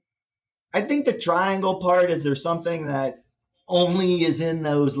 I think the triangle part, is there something that only is in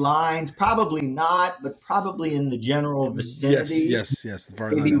those lines? Probably not, but probably in the general vicinity. Yes. As far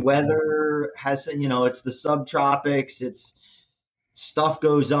as maybe I know. weather has, it's the subtropics. It's stuff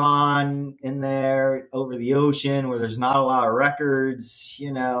goes on in there over the ocean where there's not a lot of records,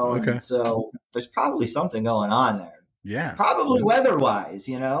 Okay. And so there's probably something going on there. Yeah. Probably weather-wise,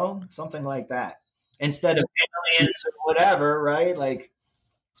 something like that. Instead of aliens or whatever, right? Like,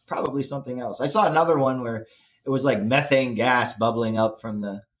 it's probably something else. I saw another one where it was like methane gas bubbling up from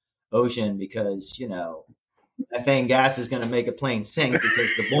the ocean because, methane gas is going to make a plane sink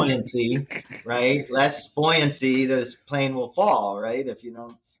because the buoyancy, right? Less buoyancy, this plane will fall, right? If you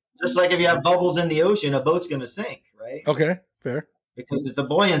don't, just like if you have bubbles in the ocean, a boat's going to sink, right? Okay, fair. Because the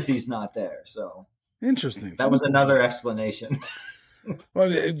buoyancy's not there. So interesting. That was another explanation. Well,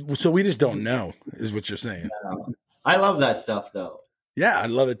 so we just don't know, is what you're saying. I love that stuff, though. Yeah, I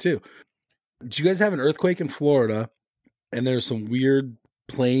love it too. Did you guys have an earthquake in Florida? And there's some weird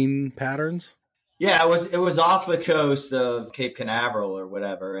plane patterns. Yeah, it was off the coast of Cape Canaveral or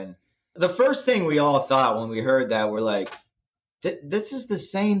whatever. And the first thing we all thought when we heard that, we're like, this is the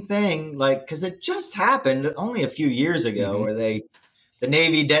same thing, like, because it just happened only a few years ago where the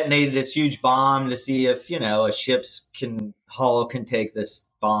Navy detonated this huge bomb to see if, a ship's hull can take this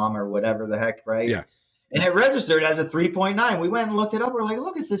bomb or whatever the heck, right? Yeah. And it registered as a 3.9. We went and looked it up. We're like,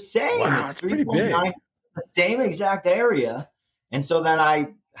 look, it's the same. Wow, it's 3.9, the same exact area. And so then I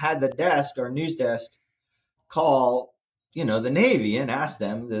had the desk, our news desk, call, the Navy and ask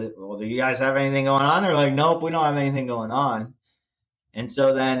them, well, do you guys have anything going on? They're like, nope, we don't have anything going on. And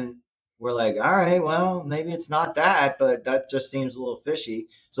so then we're like, all right, well, maybe it's not that, but that just seems a little fishy.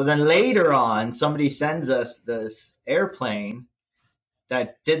 So then later on, somebody sends us this airplane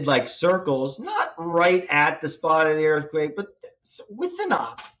that did like circles, not right at the spot of the earthquake, but within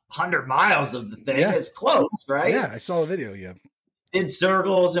 100 miles of the thing. Yeah. It's close, right? Yeah, I saw the video, yeah. did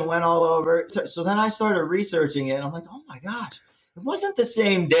circles and went all over. So then I started researching it, and I'm like, oh my gosh, it wasn't the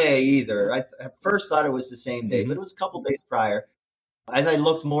same day either. I at first thought it was the same day, but it was a couple days prior. As I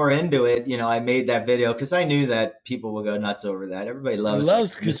looked more into it, I made that video because I knew that people would go nuts over that. Everybody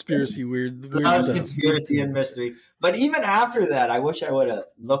loves conspiracy weird loves stuff. conspiracy and mystery. But even after that, I wish I would have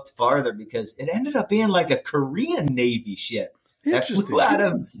looked farther because it ended up being like a Korean Navy ship that flew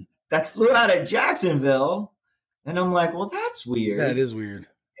out of Jacksonville. And I'm like, well, that's weird. That is weird.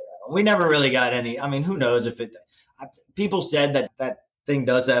 We never really got any. I mean, who knows if it. People said that thing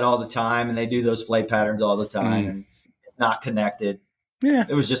does that all the time, and they do those flight patterns all the time, and it's not connected. Yeah,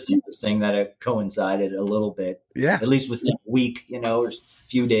 it was just interesting that it coincided a little bit. Yeah, at least within a week, or a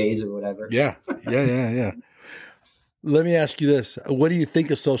few days or whatever. Yeah. Let me ask you this: what do you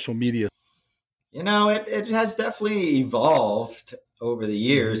think of social media? It has definitely evolved over the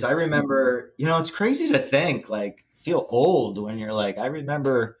years. I remember, it's crazy to think, like, feel old when you're like, I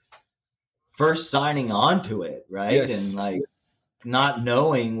remember first signing on to it, right? Yes. And like not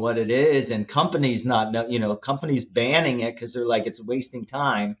knowing what it is, and companies companies banning it because they're like, it's wasting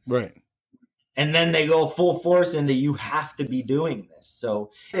time. Right. And then they go full force into, you have to be doing this.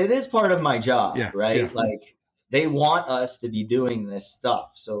 So it is part of my job, right? Yeah. Like they want us to be doing this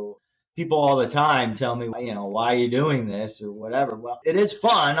stuff. So people all the time tell me, why are you doing this or whatever? Well, it is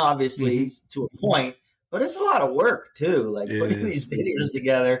fun, obviously, to a point, but it's a lot of work too. Like putting these videos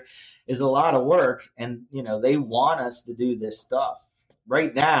together is a lot of work. And, they want us to do this stuff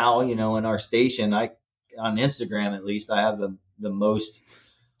right now, in our station. On Instagram, at least, I have the most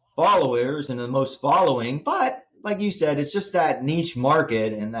followers and the most following, but like you said, it's just that niche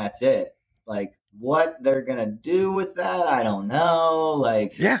market and that's it. Like what they're going to do with that, I don't know.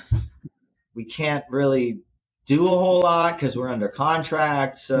 Like, we can't really do a whole lot because we're under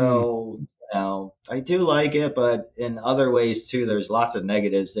contract. So, I do like it, but in other ways too, there's lots of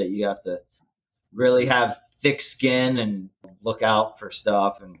negatives that you have to really have thick skin and look out for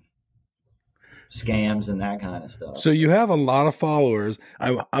stuff and scams and that kind of stuff. So you have a lot of followers.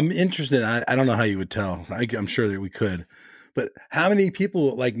 I'm interested. I don't know how you would tell. I'm sure that we could, but how many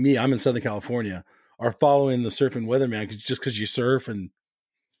people like me, I'm in Southern California, are following the Surfin Weatherman just because you surf and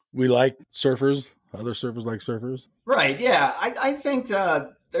we like surfers, other surfers like surfers? Right. Yeah. I think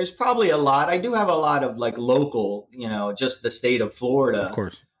there's probably a lot. I do have a lot of like local, just the state of Florida. Of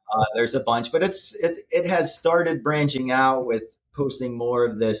course. There's a bunch, but it has started branching out with posting more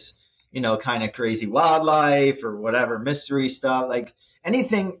of this, kind of crazy wildlife or whatever, mystery stuff, like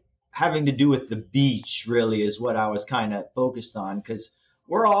anything having to do with the beach really is what I was kind of focused on, because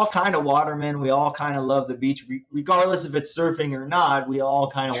we're all kind of watermen. We all kind of love the beach, regardless if it's surfing or not. We all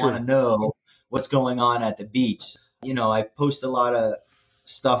kind of want to know what's going on at the beach. I post a lot of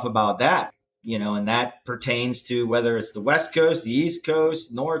stuff about that, and that pertains to whether it's the West Coast, the East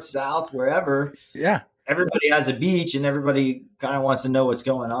Coast, North, South, wherever. Yeah. Everybody has a beach and everybody kind of wants to know what's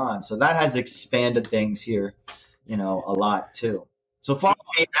going on. So that has expanded things here, a lot too. So follow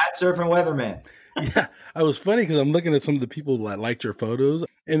me at Surfin Weatherman. Yeah, I was funny because I'm looking at some of the people that liked your photos,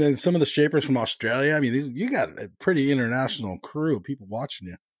 and then some of the shapers from Australia. I mean, you got a pretty international crew of people watching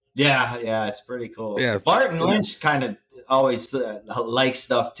you. Yeah, it's pretty cool. Yeah, Barton Lynch kind of always likes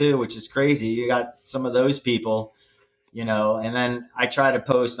stuff too, which is crazy. You got some of those people, and then I try to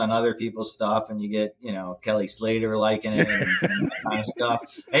post on other people's stuff, and you get, Kelly Slater liking it and that kind of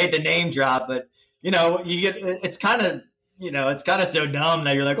stuff. I hate the name drop, but you get, it's kind of. It's kind of so dumb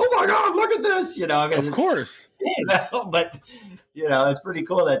that you're like, oh my God, look at this, Of course. But, it's pretty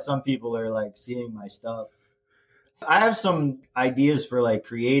cool that some people are like seeing my stuff. I have some ideas for like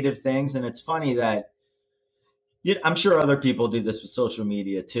creative things. And it's funny that I'm sure other people do this with social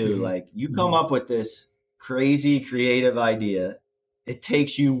media too. Mm-hmm. Like you come up with this crazy creative idea. It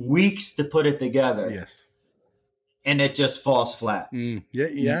takes you weeks to put it together. Yes. And it just falls flat.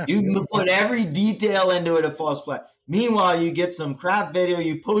 Yeah. You put every detail into it, it falls flat. Meanwhile, you get some crap video,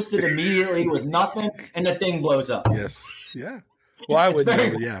 you post it immediately with nothing, and the thing blows up. Yes. Yeah. Well, I would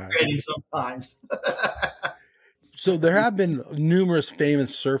know. Yeah. Sometimes. So there have been numerous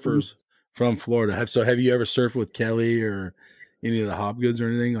famous surfers from Florida. So have you ever surfed with Kelly or any of the Hobgoods or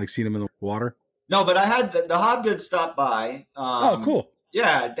anything? Like seen them in the water? No, but I had the Hobgoods stop by. Oh, cool.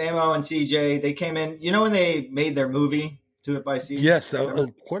 Yeah, Damo and CJ, they came in. When they made their movie, Do It by Sea? Yes,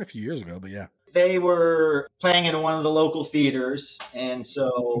 quite a few years ago, but yeah. They were playing in one of the local theaters, and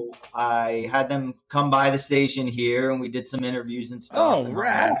so I had them come by the station here, and we did some interviews and stuff. Oh,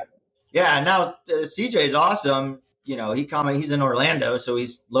 rad. Yeah, now CJ is awesome. He's in Orlando, so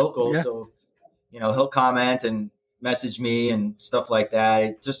he's local, so, he'll comment, and, messaged me and stuff like that.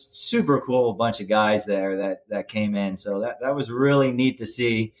 It's just super cool bunch of guys there that came in. So that was really neat to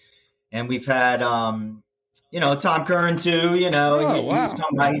see. And we've had, Tom Curran too, Oh, wow. he's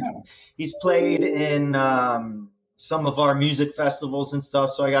come by. He's played in some of our music festivals and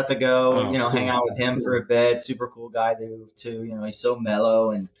stuff. So I got to go, cool. hang out with him for a bit. Super cool guy too. He's so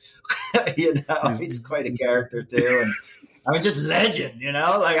mellow and, he's quite a character too. And I mean, just legend,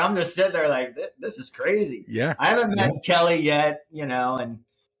 like I'm just sitting there like, this is crazy. Yeah. I haven't met Kelly yet, and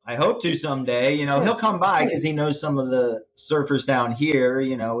I hope to someday, he'll come by because he knows some of the surfers down here.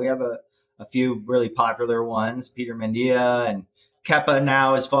 We have a few really popular ones, Peter Mendia, and Keppa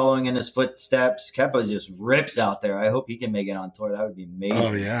now is following in his footsteps. Keppa just rips out there. I hope he can make it on tour. That would be amazing.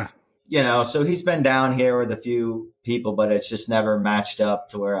 Oh, yeah. So he's been down here with a few people, but it's just never matched up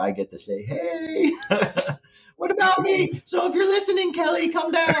to where I get to say, hey, what about me? So if you're listening, Kelly,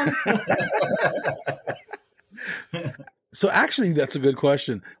 come down. So actually, that's a good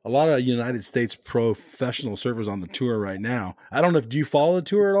question. A lot of United States professional surfers on the tour right now. I don't know do you follow the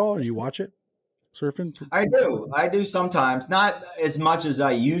tour at all? Or you watch it? Surfing? I do sometimes, not as much as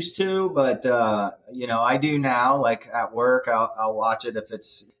I used to, but I do now. Like at work, I'll watch it if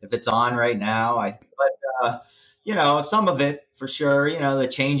it's on right now. Some of it for sure. The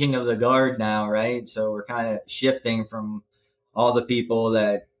changing of the guard now, right? So we're kind of shifting from all the people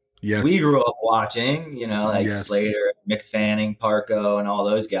that we grew up watching, like Slater, Mick Fanning, Parco, and all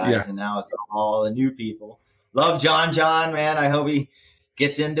those guys, and now it's all the new people. Love John, man. I hope he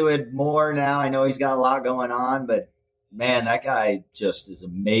gets into it more now. I know he's got a lot going on, but man, that guy just is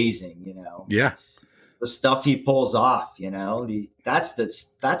amazing, Yeah. The stuff he pulls off, that's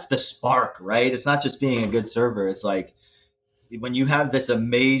the spark, right? It's not just being a good server. It's like when you have this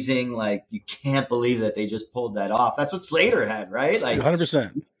amazing, like, you can't believe that they just pulled that off. That's what Slater had, right? Like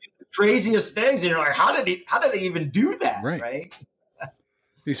 100%. Craziest things. You're like, how did they even do that? Right.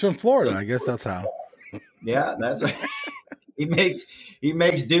 He's from Florida. I guess that's how. Yeah, that's right. He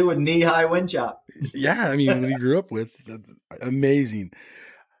makes do with knee-high wind chop. Yeah, I mean, what he grew up with, amazing.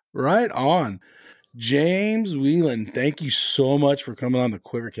 Right on. James Wieland, thank you so much for coming on the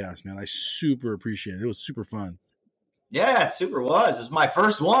QuiverCast, man. I super appreciate it. It was super fun. Yeah, it super was. It was my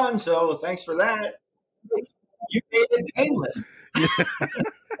first one, so thanks for that. You made it painless. Yeah.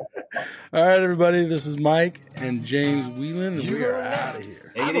 All right, everybody. This is Mike and James Wieland, and we are out of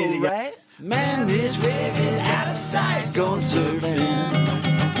here. Take it easy, right? Man, this wave is out of sight. Going surfing.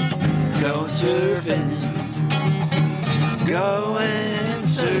 Going surfing. Going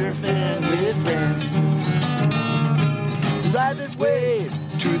surfing with friends. Ride this wave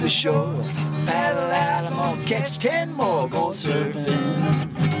to the shore. Paddle out, I'm gonna catch 10 more. Going surfing.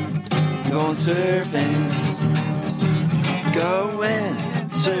 Going surfing. Going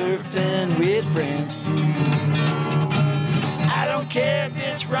surfing with friends. I don't care if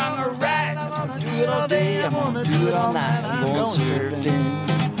it's wrong or right. I'm gonna do it all day, I'm gonna do it all night. I'm going surfing.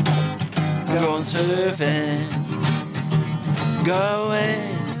 Going surfing.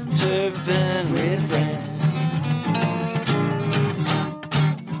 Going surfing with friends.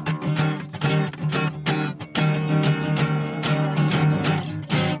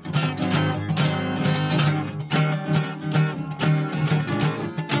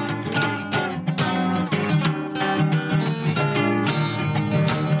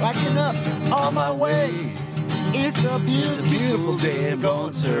 On my way, it's a beautiful day. I'm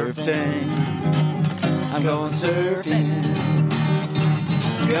going surfing. I'm going surfing.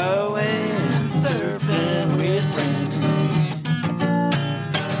 Going surfing with friends.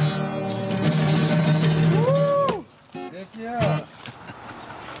 Woo! Heck yeah.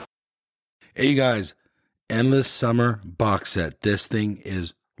 Hey, you guys, Endless Summer box set. This thing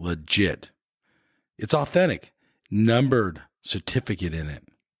is legit. It's authentic, numbered certificate in it.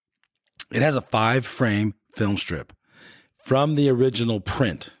 It has a 5-frame film strip from the original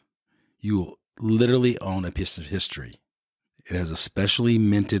print. You will literally own a piece of history. It has a specially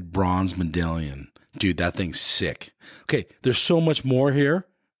minted bronze medallion. Dude, that thing's sick. Okay, there's so much more here.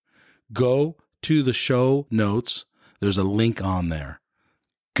 Go to the show notes. There's a link on there.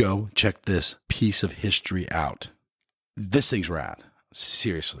 Go check this piece of history out. This thing's rad.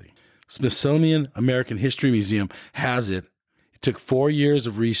 Seriously. Smithsonian American History Museum has it. It took 4 years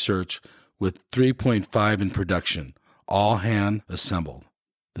of research with 3.5 in production, all hand assembled.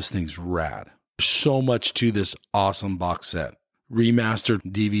 This thing's rad. So much to this awesome box set. Remastered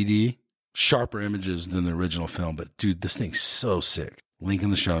DVD, sharper images than the original film, but dude, this thing's so sick. Link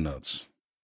in the show notes.